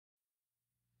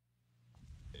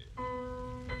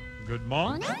Good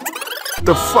morning.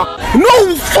 The fuck?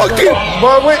 No fucking.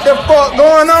 Boy, what the fuck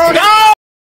going on? No!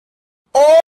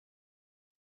 Oh.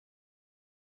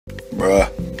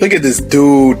 Bruh, look at this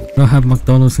dude. I have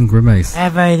McDonald's and Grimace. I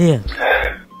have an idea.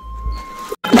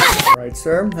 Alright,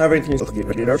 sir. Everything is looking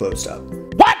ready to close up.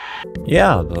 What?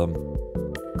 Yeah,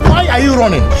 Why are you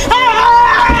running?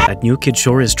 That new kid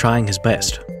sure is trying his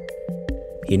best.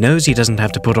 He knows he doesn't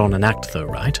have to put on an act though,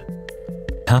 right?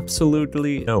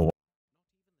 absolutely no.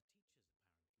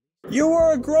 You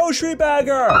were a grocery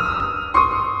bagger!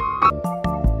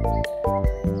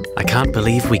 I can't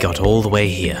believe we got all the way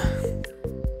here.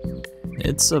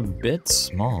 It's a bit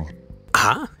small.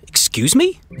 Huh? Excuse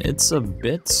me? It's a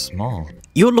bit small.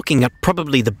 You're looking at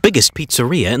probably the biggest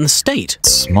pizzeria in the state.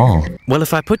 Small. Well,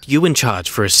 if I put you in charge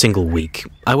for a single week,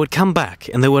 I would come back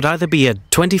and there would either be a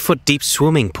 20-foot deep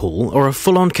swimming pool or a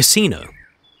full-on casino.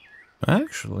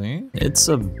 Actually, it's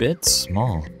a bit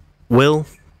small. Will,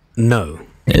 no.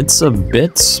 It's a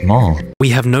bit small. We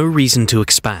have no reason to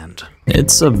expand.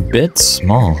 It's a bit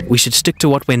small. We should stick to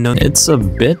what we're known. It's a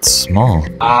bit small.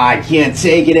 I can't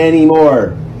take it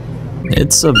anymore.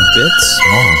 It's a bit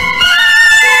small.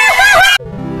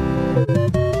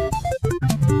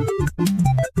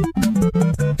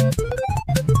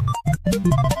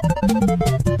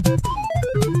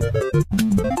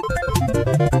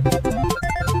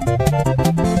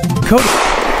 Cody.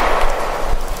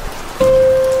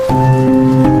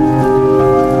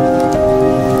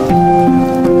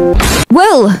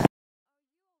 Will!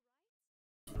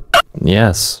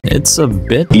 Yes, it's a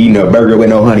bit. Eating a burger with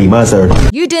no honey mustard.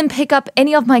 You didn't pick up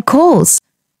any of my calls.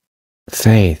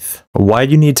 Faith, why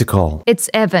do you need to call? It's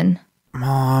Evan.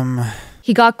 Mom.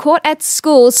 He got caught at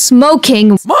school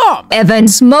smoking. Mom! Evan,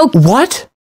 smoke. What?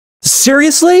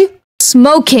 Seriously?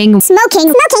 Smoking.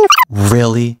 Smoking.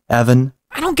 Really, Evan?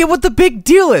 I don't get what the big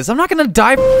deal is. I'm not gonna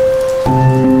die.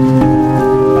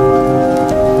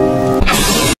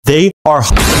 They are.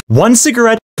 One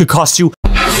cigarette could cost you.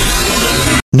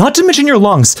 Not to mention your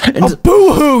lungs. And Oh,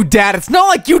 boo-hoo, Dad. It's not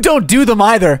like you don't do them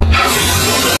either.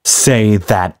 say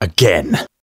that again.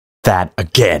 That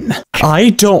again.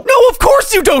 I don't. No, of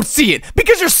course you don't see it,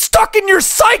 because you're stuck in your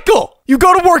cycle. You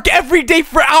go to work every day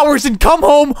for hours and come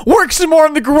home, work some more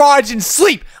in the garage and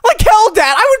sleep. Like hell,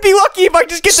 Dad, I would be lucky if I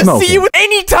just get to see you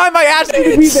any time I ask you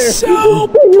to be there. It's so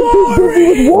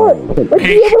boring.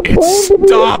 Make it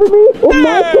stop.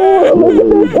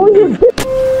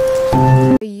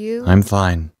 Are you? I'm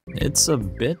fine. It's a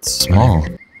bit small.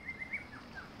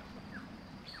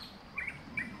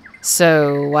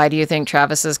 So, why do you think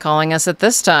Travis is calling us at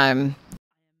this time?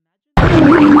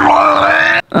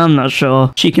 I'm not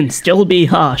sure. She can still be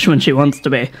harsh when she wants to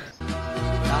be.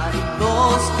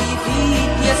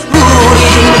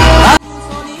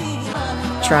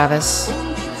 Travis,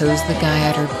 who's the guy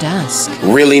at her desk?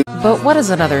 Really? But what is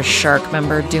another shark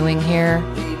member doing here?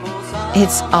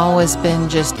 It's always been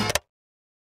just...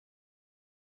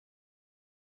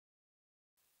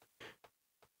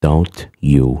 Don't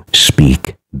you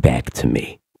speak back to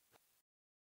me.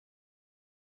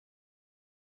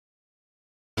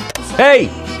 Hey!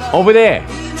 Over there!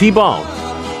 T-Bone!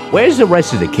 Where's the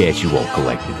rest of the cash you all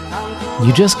collected?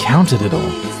 You just counted it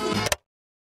all.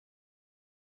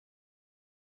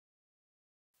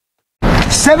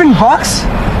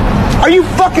 $7? Are you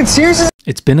fucking serious?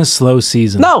 It's been a slow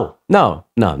season. No!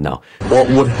 What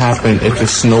would happen if it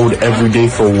snowed every day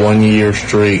for 1 year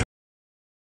straight?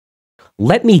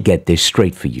 Let me get this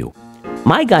straight for you.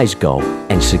 My guys go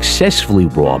and successfully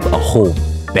rob a whole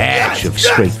batch of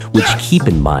straight, which, keep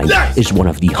in mind, is one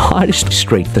of the hardest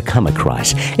straight to come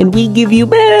across. And we give you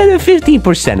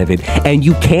 15% of it, and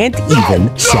you can't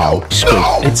even sell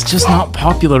straight. It's just not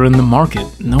popular in the market.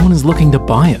 No one is looking to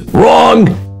buy it. Wrong!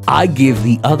 I give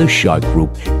the other shark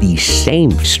group the same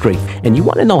straight. And you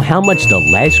want to know how much the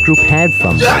last group had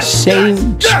from the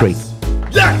same straight?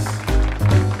 Yes!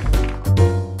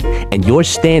 And you're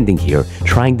standing here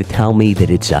trying to tell me that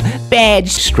it's a bad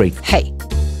straight. Hey,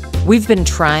 we've been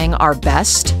trying our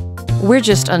best. We're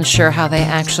just unsure how they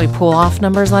actually pull off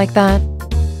numbers like that.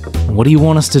 What do you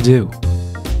want us to do?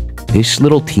 This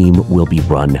little team will be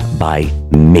run by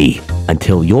me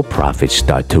until your profits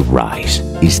start to rise.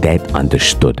 Is that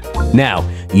understood? Now,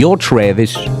 you're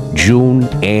Travis, June,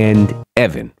 and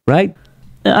Evan, right?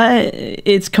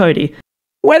 It's Cody.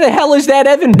 Where the hell is that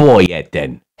Evan boy at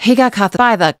then? He got caught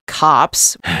by the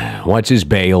cops. What's his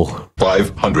bail?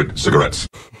 500 cigarettes.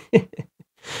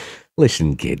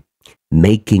 Listen, kid,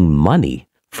 making money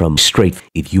from straight.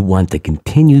 If you want to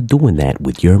continue doing that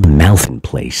with your mouth in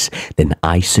place, then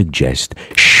I suggest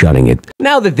shutting it.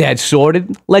 Now that that's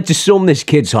sorted, let's assume this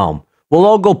kid's home. We'll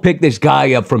all go pick this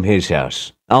guy up from his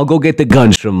house. I'll go get the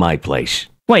guns from my place.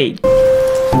 Wait.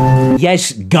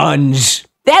 Yes, guns.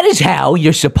 That is how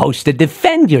you're supposed to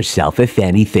defend yourself if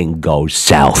anything goes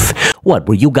south. What,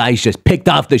 were you guys just picked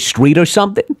off the street or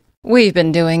something? We've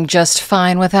been doing just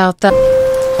fine without them.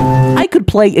 I could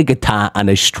play a guitar on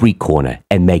a street corner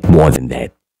and make more than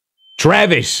that.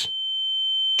 Travis!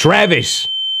 Travis!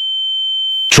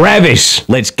 Travis!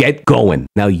 Let's get going.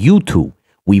 Now you two,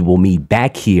 we will meet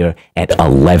back here at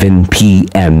 11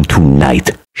 p.m.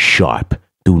 tonight. Sharp.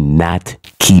 Do not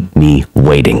keep me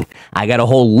waiting. I got a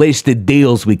whole list of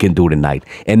deals we can do tonight,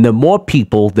 and the more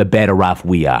people, the better off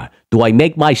we are. Do I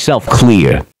make myself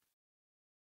clear?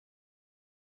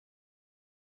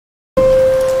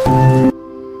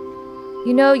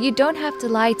 You know, you don't have to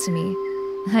lie to me.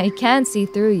 I can see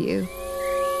through you.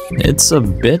 It's a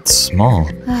bit small.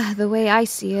 The way I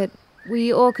see it,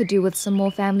 we all could do with some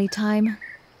more family time.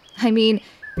 I mean,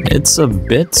 It's a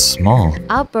bit small.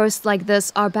 outbursts like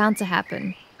this are bound to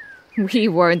happen. We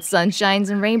weren't sunshines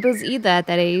and rainbows either at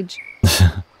that age.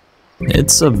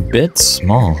 It's a bit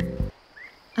small.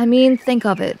 I mean, think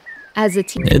of it. As a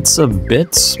teen. It's a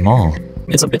bit small.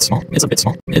 It's a bit small. It's a bit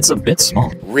small. It's a bit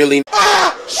small. Really?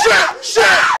 Ah! Shit!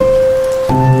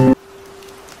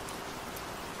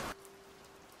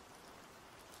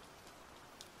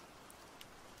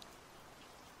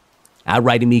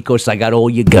 Alright, amigos, I got all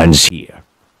your guns here.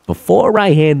 Before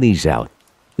I hand these out,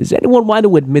 does anyone want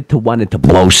to admit to wanting to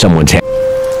blow someone's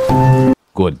head?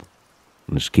 Good.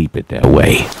 Let's keep it that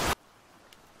way.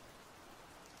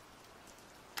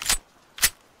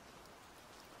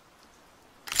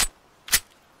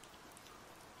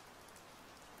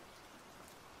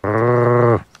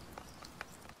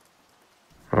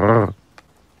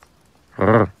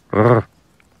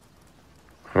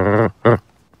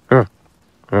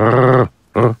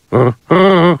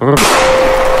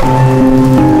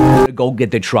 Go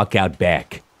get the truck out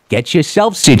back. Get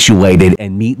yourself situated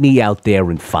and meet me out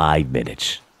there in 5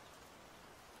 minutes.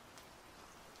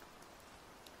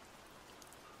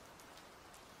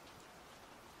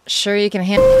 Sure you can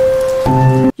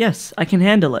handle. Yes, I can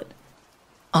handle it.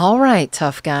 All right,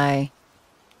 tough guy.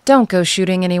 Don't go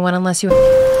shooting anyone unless you...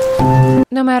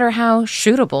 No matter how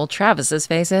shootable Travis's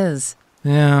face is.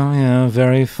 Yeah,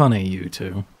 very funny, you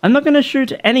two. I'm not gonna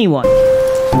shoot anyone.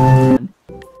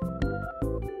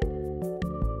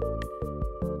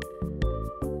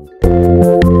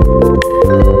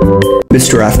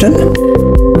 Mr. Afton?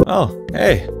 Oh,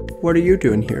 hey. What are you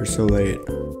doing here so late?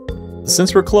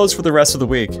 Since we're closed for the rest of the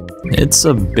week. It's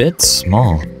a bit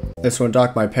small. This won't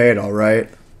dock my pay, alright?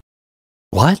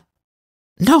 What?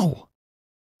 No.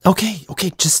 Okay,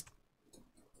 just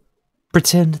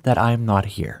pretend that I'm not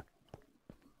here.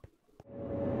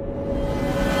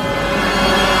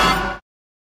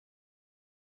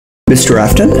 Mr.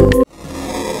 Afton?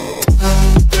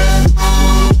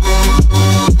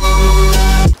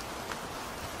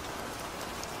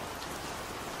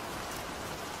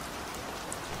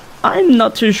 I'm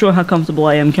not too sure how comfortable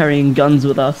I am carrying guns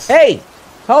with us. Hey,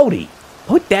 Cody,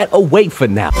 put that away for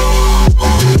now.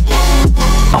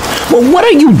 Oh, well, what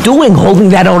are you doing holding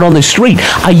that out on the street?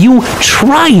 Are you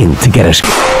trying to get us...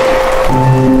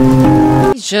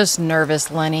 He's just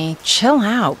nervous, Lenny. Chill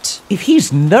out. If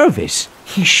he's nervous,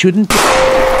 he shouldn't...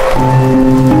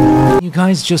 You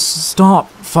guys just stop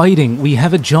fighting. We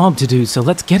have a job to do, so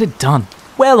let's get it done.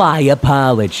 Well, I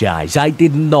apologize. I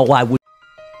didn't know I would...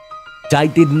 I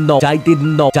didn't know. I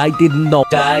didn't know. I didn't know.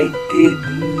 I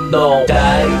didn't know.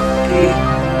 I didn't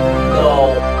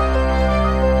know.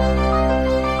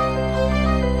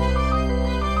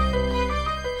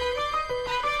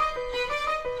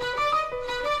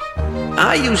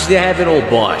 I used to have an old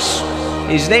boss.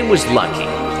 His name was Lucky.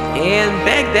 And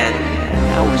back then,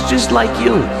 I was just like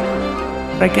you.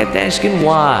 But I kept asking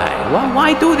why.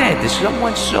 Why do that to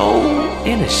someone so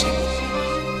innocent?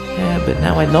 Yeah, but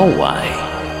now I know why.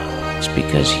 It's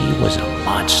because he was a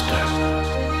monster.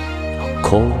 A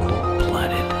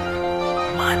cold-blooded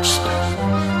monster.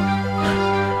 And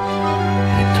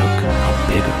it took a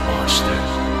bigger monster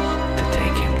to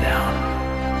take him down.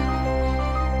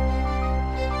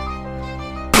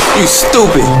 You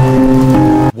stupid!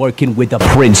 Working with a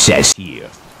princess here.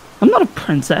 I'm not a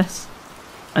princess.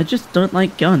 I just don't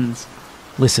like guns.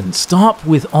 Listen, stop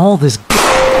with all this.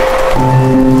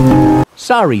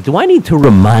 Sorry, do I need to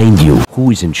remind you who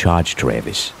is in charge,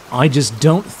 Travis? I just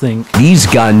don't think. These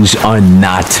guns are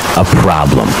not a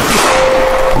problem.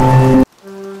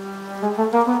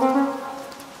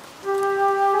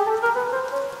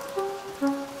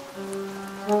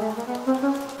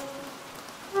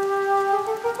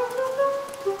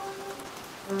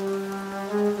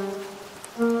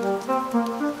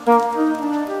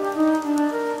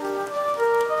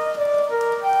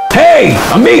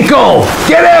 Amico,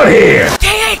 get out here!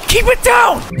 Hey, keep it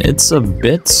down! It's a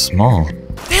bit small.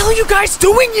 The hell are you guys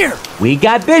doing here? We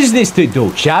got business to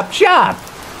do, chop chop.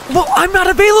 Well, I'm not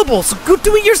available, so go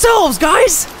do it yourselves,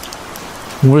 guys!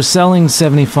 We're selling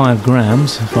 75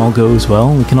 grams. If all goes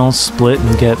well, we can all split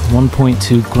and get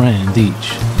 1.2 grand each.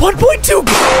 1.2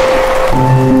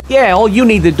 grand? Yeah, all you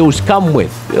need to do is come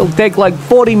with. It'll take like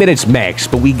 40 minutes max,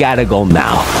 but we gotta go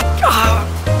now.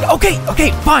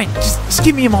 Okay, fine. Just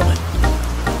give me a moment.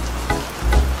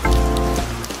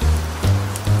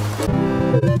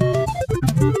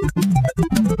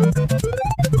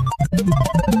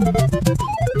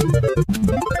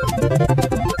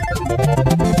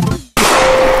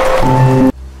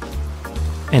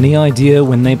 Any idea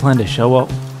when they plan to show up?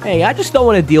 Hey, I just don't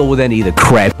want to deal with any of the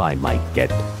crap I might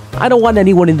get. I don't want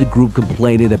anyone in the group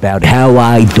complaining about how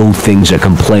I do things or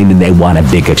complaining they want a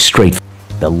bigger straight.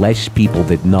 The less people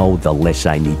that know, the less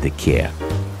I need to care.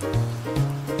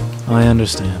 I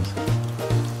understand.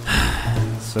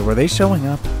 So were they showing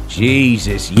up?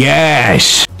 Jesus,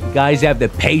 yes! You guys have the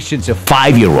patience of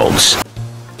 5-year-olds.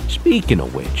 Speaking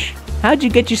of which, how'd you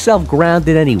get yourself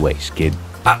grounded anyways, kid?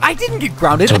 I didn't get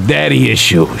grounded. So daddy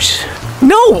issues.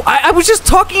 No, I was just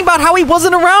talking about how he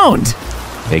wasn't around.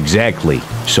 Exactly.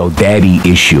 So daddy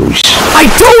issues. I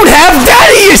don't have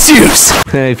daddy issues!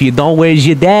 If you don't, where's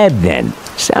your dad then?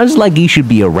 Sounds like he should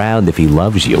be around if he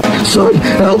loves you. Son,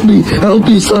 help me,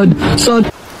 son, son.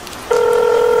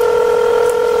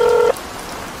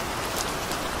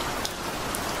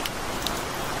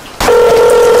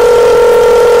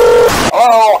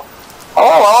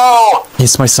 Hello?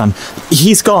 It's my son.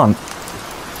 He's gone.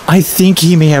 I think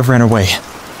he may have ran away.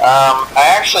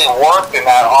 I actually worked in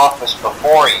that office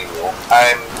before you.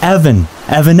 I'm...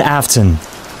 Evan Afton.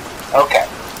 Okay.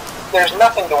 There's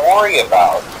nothing to worry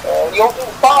about. You'll do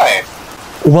fine.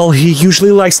 Well, he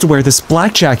usually likes to wear this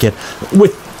black jacket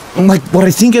with, like, what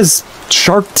I think is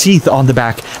sharp teeth on the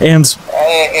back, and...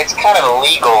 It's kind of a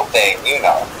legal thing, you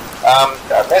know.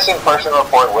 A missing person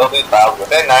report will be filed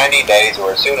within 90 days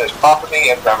or as soon as property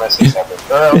and premises have been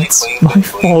thoroughly cleaned and bleached.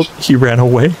 It's my fault he ran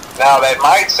away. Now, that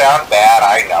might sound bad,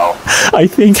 I know. I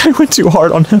think I went too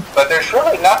hard on him. But there's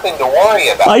really nothing to worry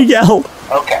about. I yelled.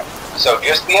 Okay, so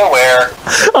just be aware.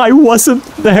 I wasn't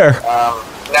there.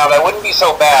 Now that wouldn't be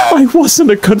so bad. I wasn't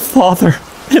a good father.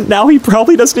 And now he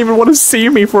probably doesn't even want to see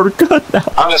me for good now.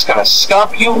 I'm just gonna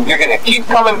stump you. You're gonna keep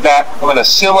coming back. I'm gonna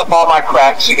seal up all my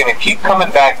cracks. You're gonna keep coming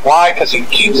back. Why? Because you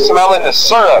keep smelling the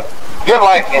syrup. Your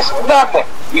life is nothing.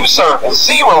 You serve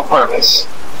zero purpose.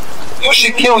 You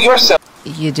should kill yourself.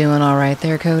 You doing all right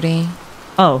there, Cody?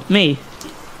 Oh, me?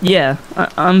 Yeah,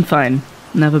 I'm fine.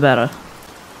 Never better.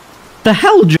 The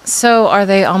hell? So, are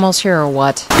they almost here or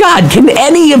what? God, can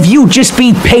any of you just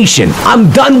be patient? I'm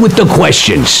done with the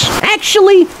questions.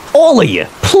 Actually, all of you,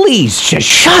 please just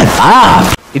shut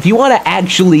up. If you want to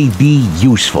actually be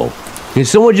useful, can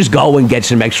someone just go and get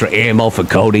some extra ammo for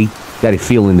Cody? Got a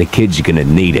feeling the kid's gonna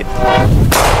need it.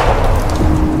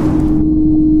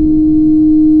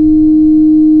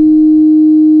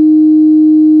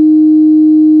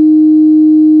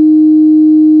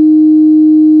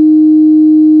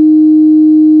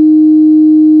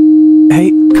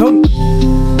 Hey, Cody.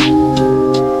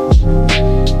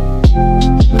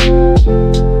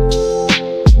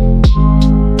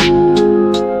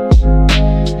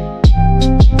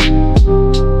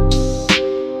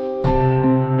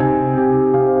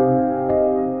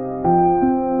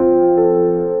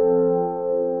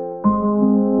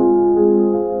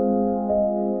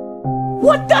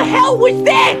 What the hell was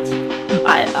that?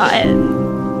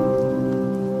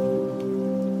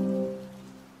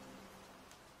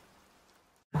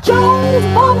 Jones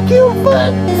barbecue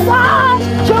foot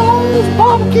massage. Jones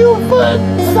barbecue foot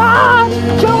massage.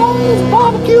 Jones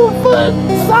barbecue foot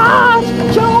massage.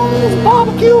 Jones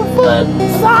barbecue foot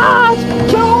massage.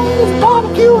 Jones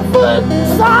barbecue foot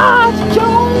massage.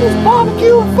 Jones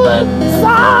barbecue foot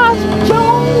massage.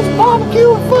 Jones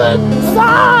barbecue foot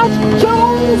massage.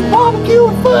 Jones barbecue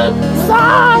foot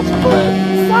massage. Foot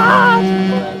massage.